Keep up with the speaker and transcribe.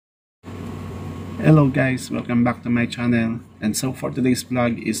Hello guys, welcome back to my channel. And so for today's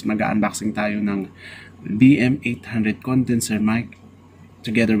vlog is mag-unboxing tayo ng BM800 condenser mic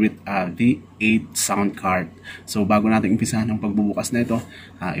together with a V8 sound card. So bago natin umpisahan ang pagbubukas na ito,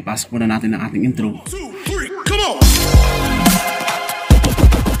 ipasok muna natin ang ating intro. 2, 3, come on!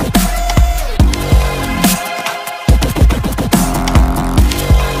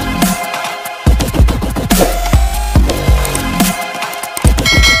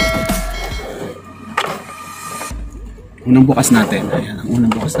 Unang bukas natin, ayan, ang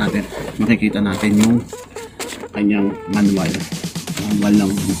unang bukas natin, makikita natin yung kanyang manual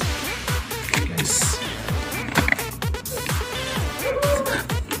lang guys.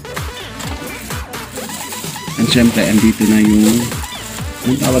 And syempre, andito na yung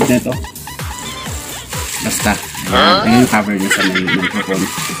anong tawag na ito? Basta, ayan yung cover niya sa may microphone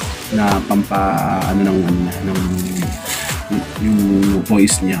na yung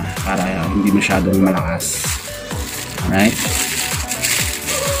voice niya para hindi masyadong malakas. Alright.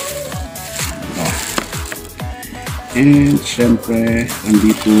 And syempre,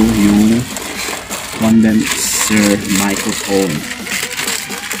 nandito yung condenser microphone.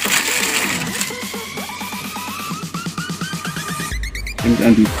 Syempre,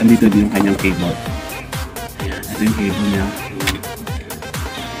 andito din yung kanyang cable. Ayan, ito yung cable niya.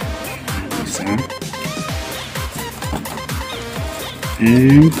 Isa.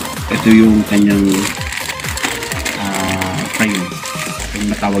 And ito yung kanyang frame.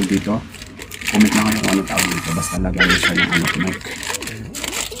 Yung matawag dito. Comment na kayo kung ano tawag dito. Basta lagay siya ng ano mic.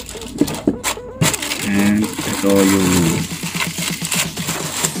 And ito yung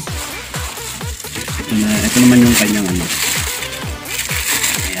ito naman yung kanyang ano.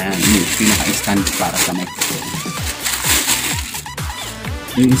 Ayan, yung pinaka-stand para sa microphone.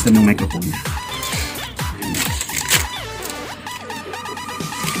 Yung stand ng microphone niya.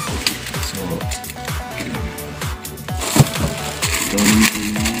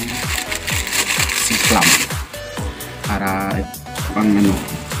 Si clamp para pang ano,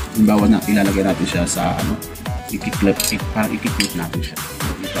 halimbawa na ilalagay natin siya sa ano, i-clip natin siya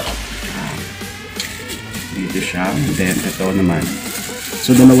dito siya. Then ito naman,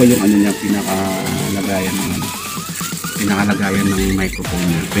 so dalawa yung ano niya, pinakalagayan ng microphone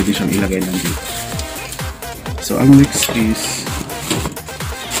niya, pwede siyang ilagay lang dito. So ang next is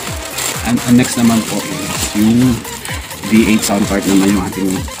ang next naman po is yung V8 sound card naman yung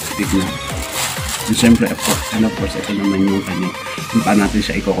ating tignan. And syempre, and of course, ito naman yung kanyang, kung paano natin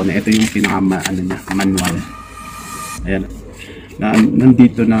siya i-connect. Ito yung manual. Ayan.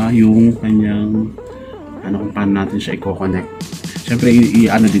 Nandito na yung kanyang, kung paano natin siya i-connect. Syempre,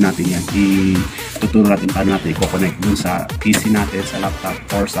 i-ano din natin yan. Ituturo natin paano natin i-connect dun sa PC natin, sa laptop,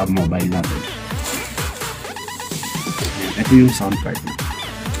 or sa mobile natin. Ayan. Ito yung sound card.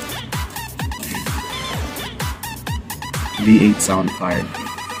 V8 sound card.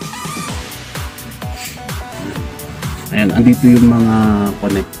 Ayan, andito yung mga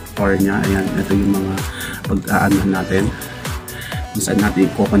connector niya. Ayan, ito yung mga pag-aanan natin. Kung saan natin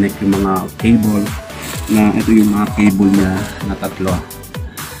i-connect yung mga cable na ito yung mga cable niya na tatlo.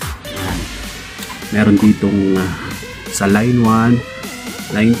 Ayan. Meron ditong sa line 1,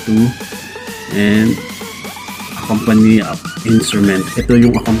 line 2, and accompany instrument. Ito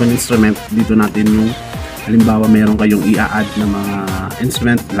yung accompany instrument. Dito natin yung halimbawa meron kayong i-add na mga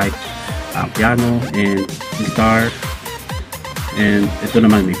instrument like piano and guitar, and ito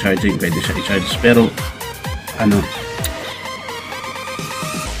naman may charging, pwede siya i-charge, pero ano,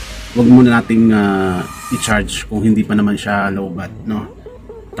 wag muna nating i-charge kung hindi pa naman siya low bat, no?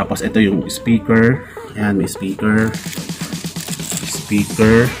 Tapos ito yung speaker, ayan, may speaker,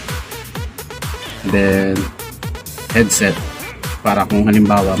 then headset para kung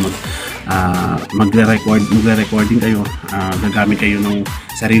halimbawa magre-recording kayo, gagamit kayo ng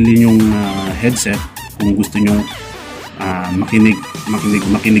sarili nyong headset kung gusto nyo marinig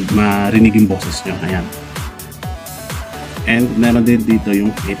yung boses nyo. Ayan. And meron din dito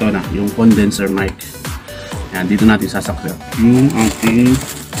yung yung condenser mic. Ayan, dito natin sasakyan yung ating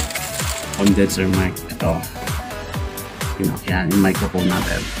condenser mic. Ito. Ayan, yung microphone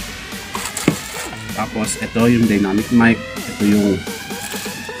natin. Tapos ito yung dynamic mic. Ito yung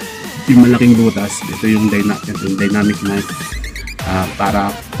malaking butas. Ito yung dynamic mic para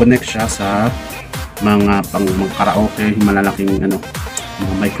connect siya sa mga pang karaoke, malalaking mga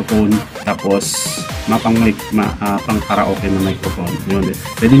microphone, tapos pang karaoke na microphone. Yun,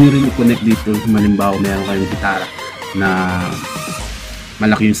 pwede nyo rin i-connect dito halimbawa meron kayong gitara na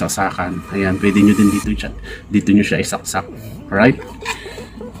malaki yung saksakan. Ayan, pwede nyo din dito nyo siya isaksak. Alright?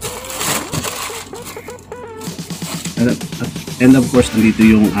 And of course, nandito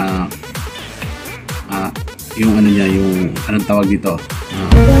yung yung ano niya, yung anong tawag dito,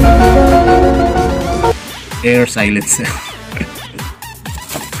 air silencer.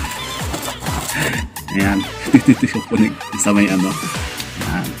 Ayan, dito yung connect sa may ano.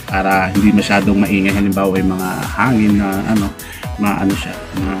 Ayan, para hindi masyadong maingay, halimbawa yung mga hangin na ano, maano siya,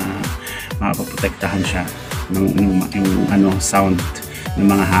 mapaprotektahan siya ng yung ano sound ng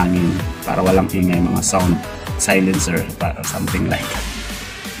mga hangin, para walang ingay, mga sound silencer para something like that.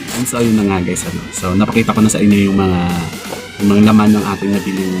 And so yun na nga guys, ano. So napakita ko na sa inyo yung mga laman ng ating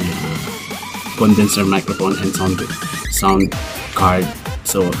nabiling condenser microphone and sound card.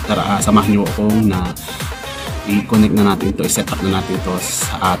 So tara, samahan nyo akong na i-connect na natin to, i-set up na natin to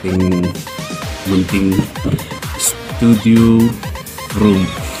sa ating munting studio room.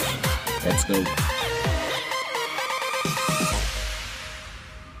 Let's go.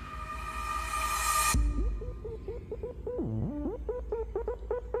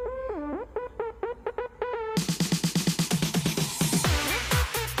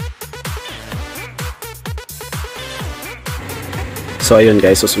 So ayun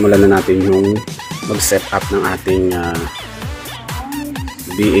guys, susimulan na natin yung mag-set up ng ating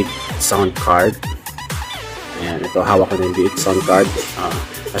B8 sound card. Ayan, ito hawak ko na yung B8 sound card.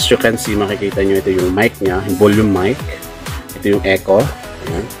 As you can see, makikita nyo ito yung mic nya, yung volume mic. Ito yung echo.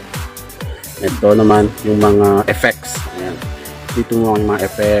 Ayan. Ito naman yung mga effects. Ayan. Dito mo yung mga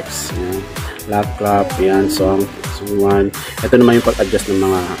effects. Ayan. Laugh, clap, ayan, song, one. Ito naman yung pag-adjust ng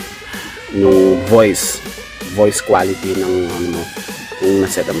mga yung voice quality ng ano, yung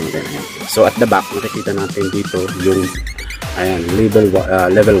na-set up natin. Ayan. So at the back, makikita natin dito yung ayan,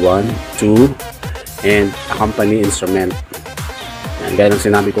 level 1, 2, and accompany instrument. Ayan, gaya ng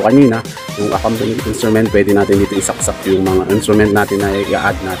sinabi ko kanina, yung accompany instrument, pwede natin dito isaksak yung mga instrument natin na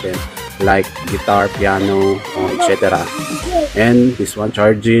i-add natin, like guitar, piano, etc. And this one,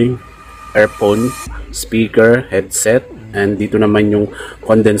 charging, earphone, speaker, headset, and dito naman yung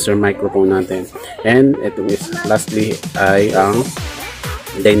condenser microphone natin. And ito is lastly ay ang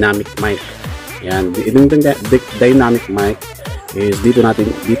dynamic mic. Yan, itong dynamic mic is dito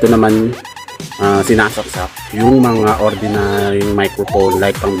naman sinasaksak yung mga ordinary microphone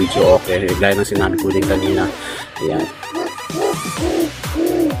like pang video, okay, gaya ng sinabi ko din kanina. Ayan.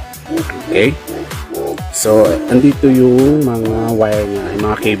 Okay, so andito yung mga wire nya, yung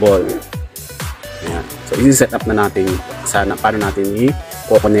mga cable. Ayan. So i-set up na natin sana paano natin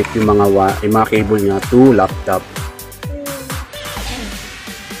i-connect yung mga cable nya to laptop.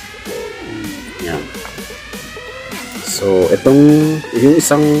 Ayan. So yung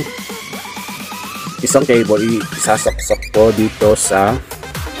isang cable isasaksak ko dito sa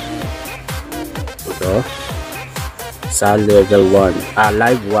level 1,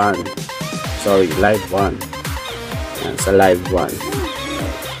 live 1, sorry, live 1. Ayan, sa live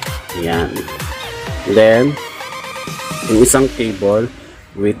 1. Ayan. Then yung isang cable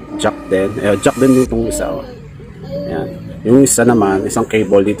with jack din, jack din itong isa, oh. Ayan. Yung isa naman, isang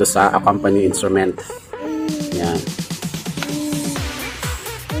cable dito sa accompany instrument. Ayan.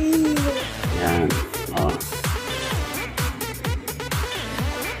 Ayan. Oh.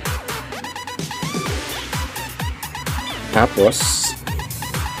 Tapos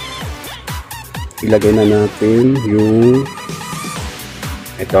ilagay na natin yung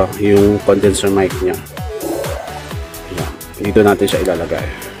yung condenser mic nya. Ayan. Dito natin siya ilalagay.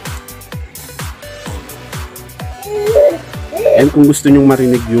 And kung gusto nyong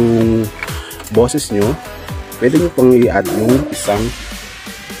marinig yung boses nyo, pwede nyo pang i-add yung isang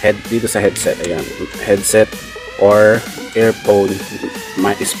dito sa headset. Ayan, headset or earphone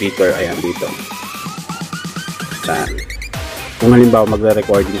mic speaker. Ayan, dito. Ayan. Kung halimbawa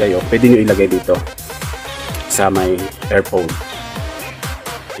magre-recording kayo, pwede nyo ilagay dito sa may earphone.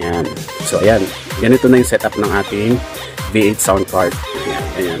 Ayan. So ayan, ganito na yung setup ng ating B8 sound card. Ayan,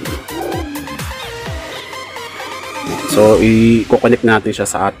 ayan. So i-connect natin siya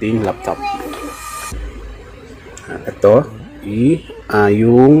sa ating laptop. Ito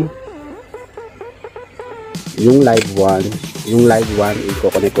yung live 1,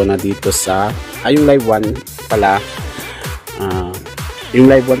 i-connect ko na dito sa yung live 1 pala. Yung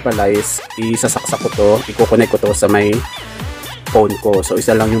live 1 pala is isasaksak ko to, i-connect ko to sa may phone ko. So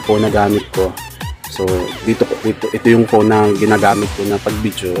isa lang yung phone na gamit ko. So dito ito yung phone na ginagamit ko na pag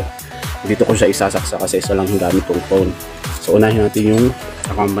video. Dito ko siya isasaksak kasi isa lang yung gamit kong phone. So unahin natin yung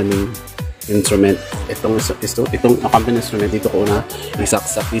accompanying instrument. Itong accompanying instrument dito ko na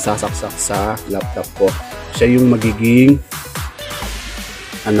isasaksak sa laptop ko. Siya yung magiging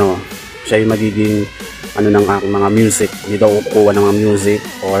ng aking mga music. Dito ako kukuha ng mga music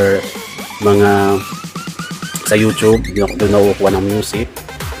or mga sa YouTube. Doon ako kukuha ng music.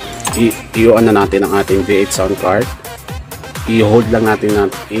 i-on na natin ang ating V8 sound card. I-hold lang natin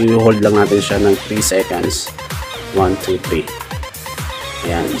siya ng 3 seconds. 1, 2, 3.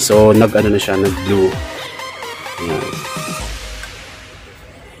 Ayan. So nag-ano na siya, nag-blue. Ayan.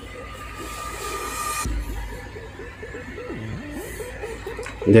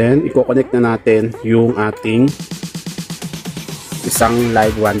 Then i-connect na natin yung ating isang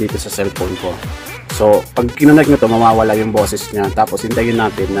live one dito sa cellphone ko. So pag kinonect na to, mawawala yung boses niya. Tapos hintayin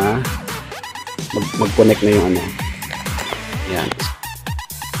natin na mag-connect na yung ano. Ayan.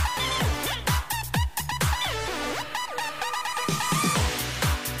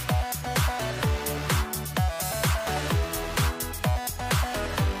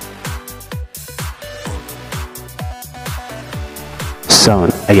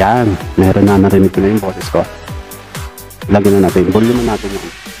 Sound. Ayan. Meron na, narinig ko na yung boses ko. Lagyan na natin. Volume natin yun.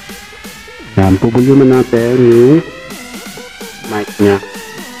 Ayan. Volume natin yung mic niya.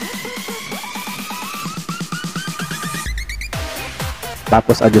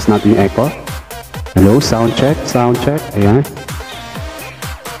 Tapos adjust natin yung echo. Hello, sound check, sound check. Ayan.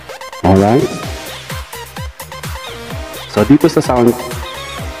 Alright. So dito sa sound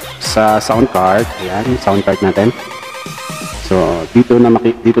card, ayan, sound card natin. So dito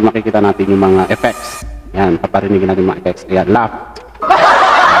makikita natin yung mga effects. Ayan, paparinigin natin yung mga effects. Ayan, laugh.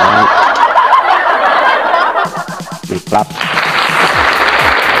 Ayan. May clap.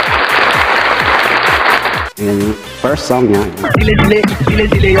 Ayan yung first song niya.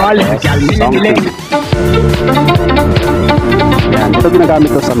 Song 2. Ayan, ito ginagamit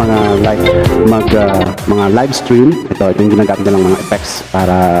ko sa mga live stream. Ito yung ginagamit ko ng mga effects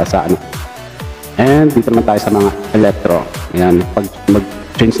para sa ano. And dito naman tayo sa mga electro. Ayan, pag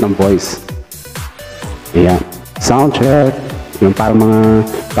mag-change ng voice. Ayan, sound check. Yung parang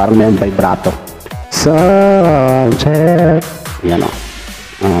may vibrato. Sound check. Ayan o.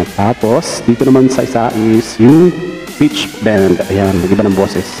 Tapos, dito naman sa isa is yung pitch bend. Ayan, mag-iba ng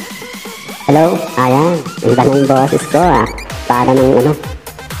boses. Hello, ayan. Iba ng boses ko Para ng ano,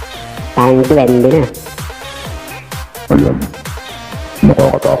 parang duwende na. Ayan,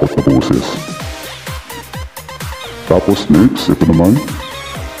 nakakatakot na boses. Tapos next, ito naman.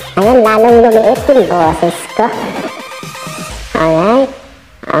 Ayan, lalong lumiit yung boses ko. Alright.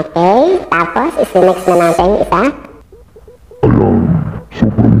 Okay, tapos isi-next na natin isa. Ayan,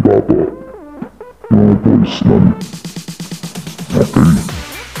 sobrang baba. Yung voice lang. Okay.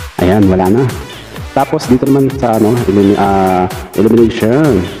 Ayan, wala na. Tapos dito naman sa ano,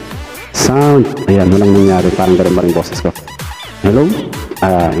 elimination. Sound. Ayan, walang nangyari. Parang ganun pa rin boses ko. Hello?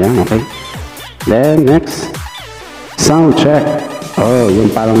 Ayan, okay. Then, next. Sound check. Oh, yung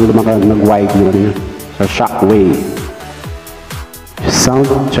parang nag-wide yun. So, shockwave. Sound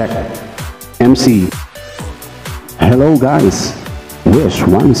check. MC. Hello guys. Wish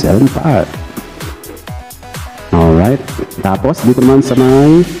 175. Alright. Tapos, dito naman sa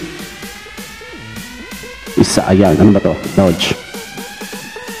may isa. Ayan, ano ba to? Dodge.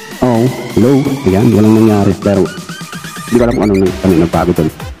 Oh, hello. Ayan, walang nangyari. Pero, hindi ko alam kung anong nagbago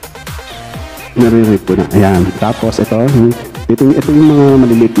doon. Narinig ko na. Ayan. Tapos ito yung mga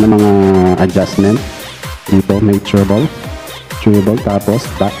maliliit na mga adjustment. Dito may treble. Tapos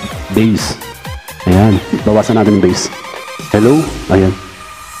bass. Ayan. Bawasan natin yung bass. Hello. Ayan.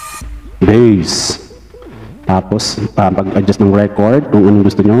 Bass. Tapos pag-adjust ng record kung anong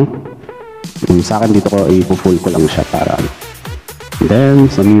gusto nyo. Sa akin dito ko i-full ko lang siya para.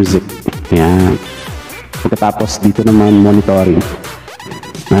 Then sa music. Ayan. Pagkatapos dito naman monitoring.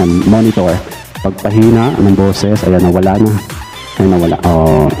 Ayan. Monitor. Pagpahina ng boses, ayan, nawala na. Ayan, nawala.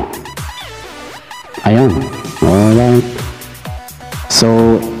 Oh. Ayan. Alright.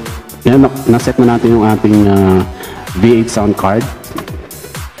 So, yan, naset na natin yung ating V8 sound card.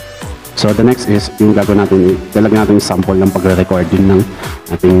 So, the next is, yung gagawin natin, lalagyan natin yung sample ng pagre-record yun ng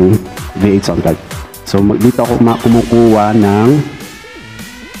ating V8 sound card. So, dito ako kumukuha ng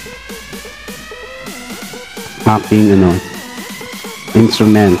aking,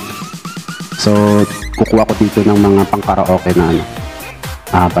 instrument. So, kukuha ko dito ng mga pang-karaoke na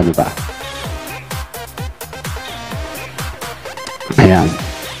paano ba? Ayan.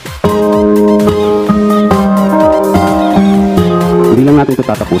 Hindi lang natin ito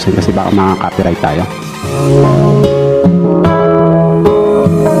tatapusin kasi baka makaka-copyright tayo.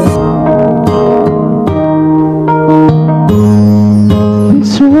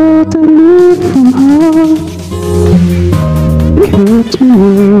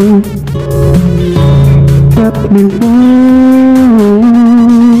 Me want.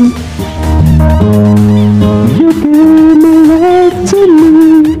 You gave my life to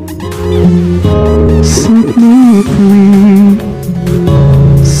me, set me free,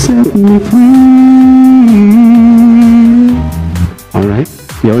 set me free. Alright,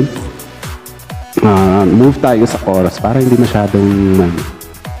 yun. Move tayo sa chorus para hindi masyadong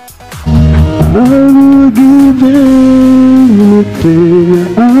I will give anything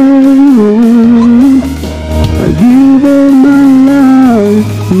I want. I give all my life,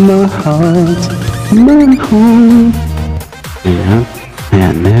 my heart, my home. Ayan.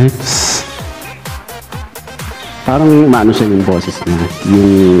 Ayan, next. Parang maano siya yung boses niya.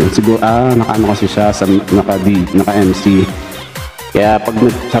 Yung, siguro, naka-ano kasi siya, naka-MC. Kaya pag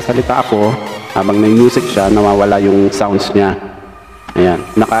nagsasalita ako, habang may music siya, nawawala yung sounds niya. Ayan,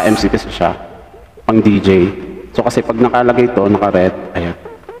 naka-MC kasi siya. Pang DJ. So kasi pag nakalagay ito, naka-red, ayan.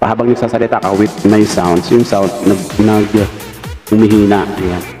 Habang nagsasalita ka with may sounds, yung sound humihina.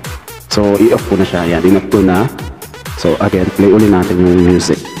 Ayan. So, i-off ko na siya. Ayan, in-off ko na. So, again, play ulit natin yung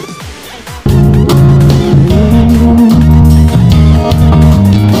music.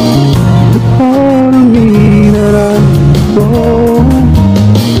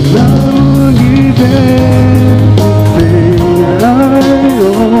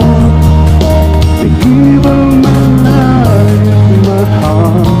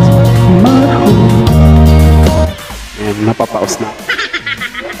 Napapaus na.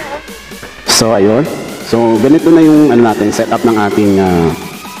 So, ayun. So, ganito na yung ano natin, setup ng ating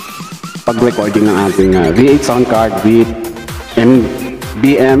pag-recording ng ating V8 sound card with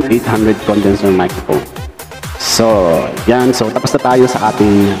BM800 condenser microphone. So, yan. So, tapos na tayo sa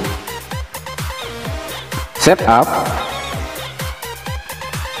ating setup.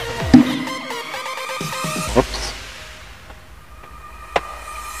 Oops.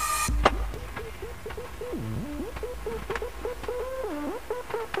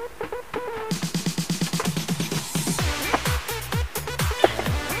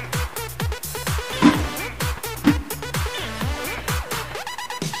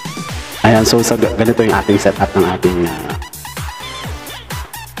 Ayan, so ganito yung ating setup ng ating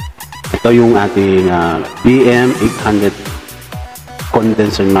ito yung ating BM800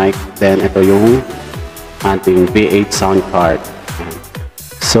 condenser mic, then ito yung ating V8 sound card.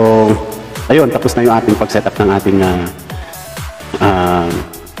 So, ayun, tapos na yung ating pag-setup ng ating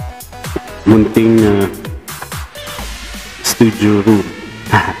munting studio room.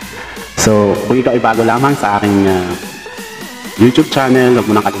 So, kung ikaw ay bago lamang sa aking YouTube channel, huwag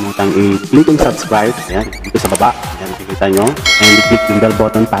mo nang kalimutang i-click yung subscribe. Ayan, dito sa baba. Ayan, makikita nyo. And i-click yung bell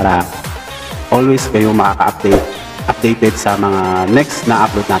button para always kayo makaka-updated sa mga next na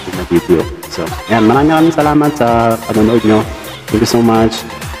upload natin na video. So, ayan, maraming salamat sa panonood nyo. Thank you so much.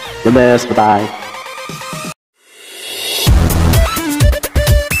 The best. Bye-bye.